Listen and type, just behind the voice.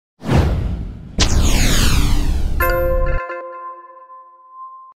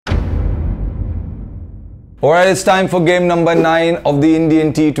Alright, it's time for game number 9 of the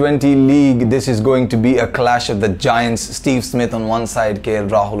Indian T20 League. This is going to be a clash of the giants. Steve Smith on one side, KL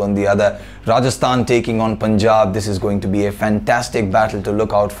Rahul on the other. Rajasthan taking on Punjab. This is going to be a fantastic battle to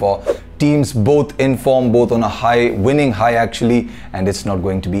look out for. Teams both in form, both on a high, winning high actually, and it's not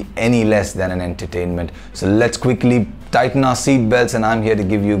going to be any less than an entertainment. So let's quickly tighten our seat belts, and I'm here to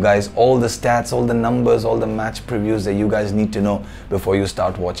give you guys all the stats, all the numbers, all the match previews that you guys need to know before you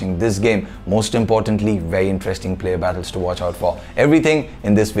start watching this game. Most importantly, very interesting player battles to watch out for. Everything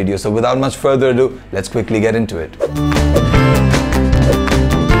in this video. So without much further ado, let's quickly get into it.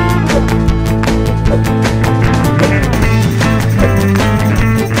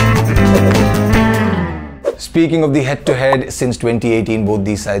 Speaking of the head-to-head, since 2018, both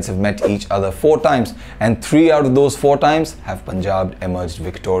these sides have met each other 4 times, and 3 out of those 4 times have Punjab emerged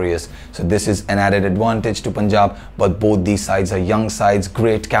victorious. So this is an added advantage to Punjab, but both these sides are young sides,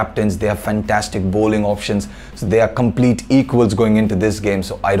 great captains, they have fantastic bowling options, so they are complete equals going into this game,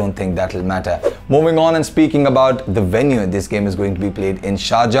 so I don't think that will matter. Moving on, and speaking about the venue, this game is going to be played in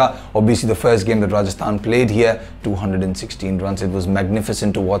Sharjah. Obviously the first game that Rajasthan played here, 216 runs. It was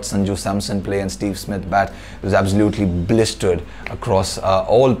magnificent to watch Sanju Samson play and Steve Smith bat. It was absolutely blistered across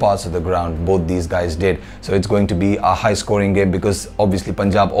all parts of the ground. Both these guys did. So it's going to be a high scoring game because obviously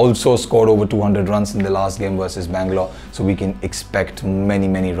Punjab also scored over 200 runs in the last game versus Bangalore. So we can expect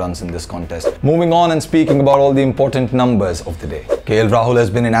many runs in this contest. Moving on, and speaking about all the important numbers of the day. KL Rahul has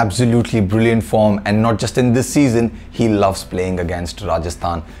been in absolutely brilliant form, and not just in this season, he loves playing against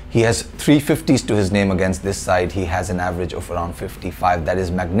Rajasthan. He has 350s to his name against this side. He has an average of around 55. That is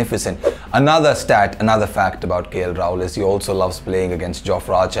magnificent. Another stat, another fact about KL Rahul is he also loves playing against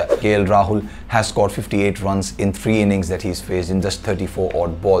Jofra Archer. KL Rahul has scored 58 runs in 3 innings that he's faced in just 34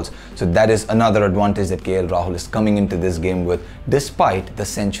 odd balls. So that is another advantage that KL Rahul is coming into this game with, despite the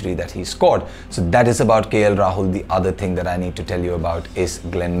century that he scored. So that is about KL Rahul. The other thing that I need to tell you about is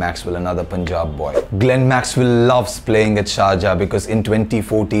Glenn Maxwell, another Punjab boy. Glenn Maxwell loves playing at Sharjah because in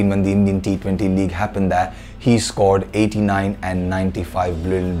 2014, when the Indian T20 League happened there, he scored 89 and 95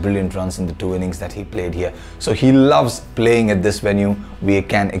 brilliant runs in the 2 innings that he played here. So he loves playing at this venue. We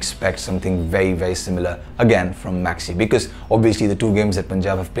can expect something very similar again from Maxi, because obviously the 2 games that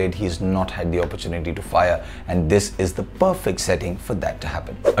Punjab have played, he's not had the opportunity to fire, and this is the perfect setting for that to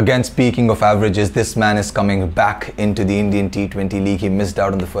happen. Again, speaking of averages, this man is coming back into the Indian T20 League. He missed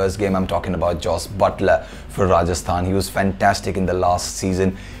out on the first game. I'm talking about Jos Buttler for Rajasthan. He was fantastic in the last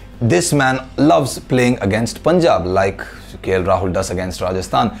season. This man loves playing against Punjab like KL Rahul does against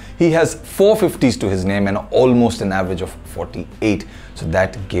Rajasthan. He has 450s to his name and almost an average of 48. So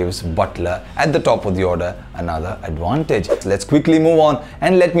that gives Buttler at the top of the order another advantage. So let's quickly move on,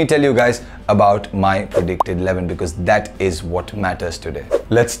 and let me tell you guys about my predicted 11, because that is what matters today.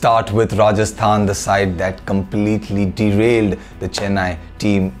 Let's start with Rajasthan, the side that completely derailed the Chennai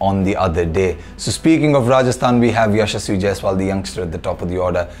team on the other day. So speaking of Rajasthan, we have Yashasvi Jaiswal, the youngster, at the top of the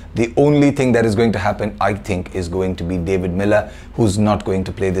order. The only thing that is going to happen, I think, is going to be David Miller, who's not going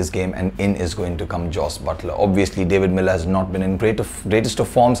to play this game, and in is going to come Jos Buttler. Obviously David Miller has not been in greatest of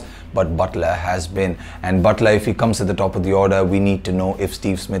forms, but Buttler has been. And Buttler, if he comes at the top of the order, we need to know if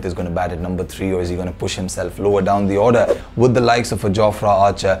Steve Smith is going to bat at number 3, or is he going to push himself lower down the order with the likes of a Jofra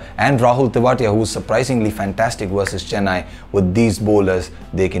Archer and Rahul Tewatia, who's surprisingly fantastic versus Chennai. With these bowlers,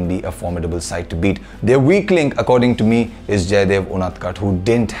 they can be a formidable side to beat. Their weak link, according to me, is Jaydev Unadkat, who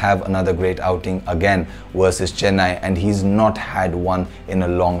didn't have another great outing again versus Chennai, and he's not had one in a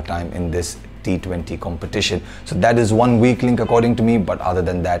long time in this T20 competition. So that is one weak link according to me, but other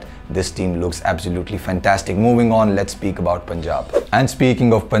than that, this team looks absolutely fantastic. Moving on, let's speak about Punjab. And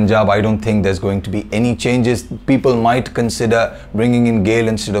speaking of Punjab, I don't think there's going to be any changes. People might consider bringing in Gale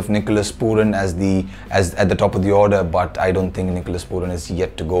instead of Nicholas Pooran as at the top of the order, but I don't think Nicholas Pooran is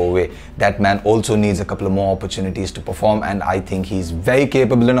yet to go away. That man also needs a couple of more opportunities to perform, and I think he's very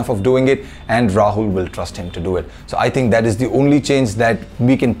capable enough of doing it, and Rahul will trust him to do it. So I think that is the only change that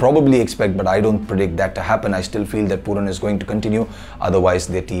we can probably expect, but I don't predict that to happen. I still feel that Pooran is going to continue. Otherwise,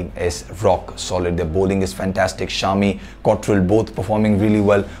 their team is rock solid. Their bowling is fantastic. Shami, Cottrell, both performing really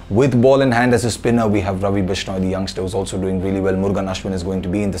well. With ball in hand as a spinner, we have Ravi Bishnoi, the youngster, who's also doing really well. Murugan Ashwin is going to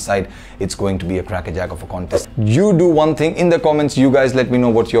be in the side. It's going to be a crackerjack of a contest. You do one thing in the comments. You guys let me know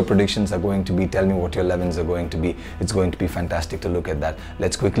what your predictions are going to be. Tell me what your 11s are going to be. It's going to be fantastic to look at that.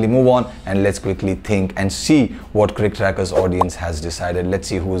 Let's quickly move on, and let's quickly think and see what Cricket Tracker's audience has decided. Let's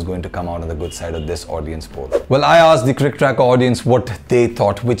see who is going to come out of the good side of this audience poll. Well, I asked the Cricket Tracker audience what they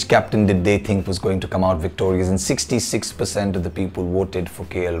thought, which captain did they think was going to come out victorious, and 66% of the people voted for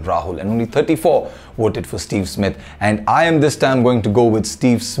KL Rahul and only 34 voted for Steve Smith. And I am this time going to go with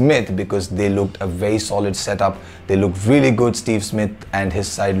Steve Smith because they looked a very solid setup. They looked really good. Steve Smith and his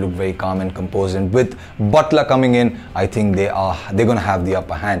side looked very calm and composed, and with Buttler coming in, I think they're going to have the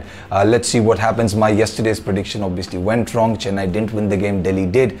upper hand. Let's see what happens. My yesterday's prediction obviously went wrong. Chennai didn't win the game, Delhi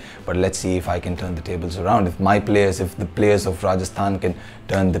did, but let's see if I can turn the tables around. If the players of Rajasthan can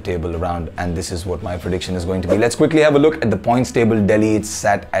turn the table around, and this is what my prediction is going to be. Let's quickly have a look at the points table. Delhi is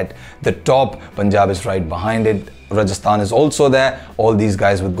sat at the top, Punjab is right behind it, Rajasthan is also there, all these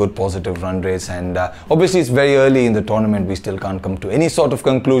guys with good positive run rates, and obviously it's very early in the tournament. We still can't come to any sort of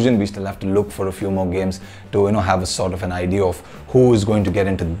conclusion. We still have to look for a few more games to have a sort of an idea of who is going to get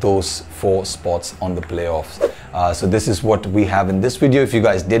into those 4 spots on the playoffs. So this is what we have in this video. If you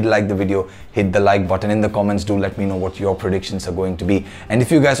guys did like the video, hit the like button. In the comments, do let me know what your predictions are going to be, and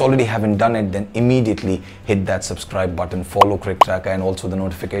if you guys already haven't done it, then immediately hit that subscribe button, follow Cricket Tracker, and also the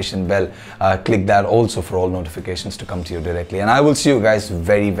notification bell. Click that also for all notifications to come to you directly, and I will see you guys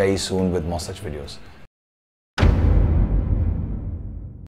very soon with more such videos.